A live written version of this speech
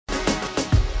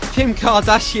Kim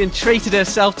Kardashian treated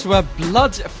herself to a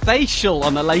blood facial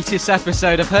on the latest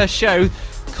episode of her show,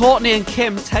 Kourtney and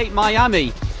Kim Take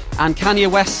Miami. And Kanye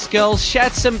West's girl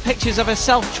shared some pictures of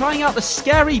herself trying out the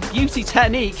scary beauty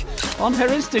technique on her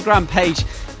Instagram page.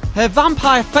 Her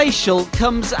vampire facial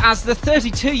comes as the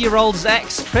 32-year-old's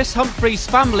ex, Kris Humphries'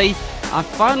 family have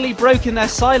finally broken their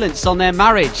silence on their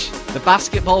marriage. The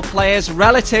basketball player's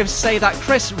relatives say that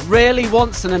Kris really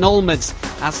wants an annulment,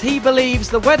 as he believes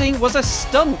the wedding was a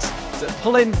stunt to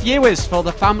pull in viewers for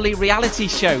the family reality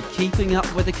show Keeping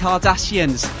Up with the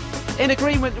Kardashians. In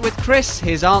agreement with Kris,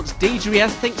 his aunt Deidre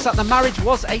thinks that the marriage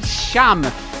was a sham.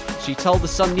 She told the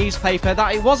Sun newspaper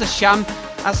that it was a sham,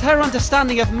 as her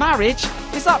understanding of marriage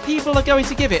is that people are going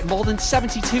to give it more than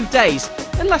 72 days,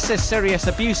 unless there's serious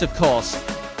abuse, of course.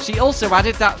 She also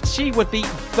added that she would be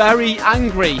very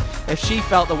angry if she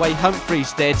felt the way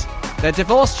Humphries did. Their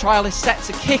divorce trial is set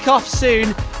to kick off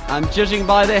soon, and judging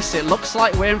by this, it looks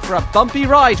like we're in for a bumpy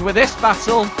ride with this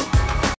battle.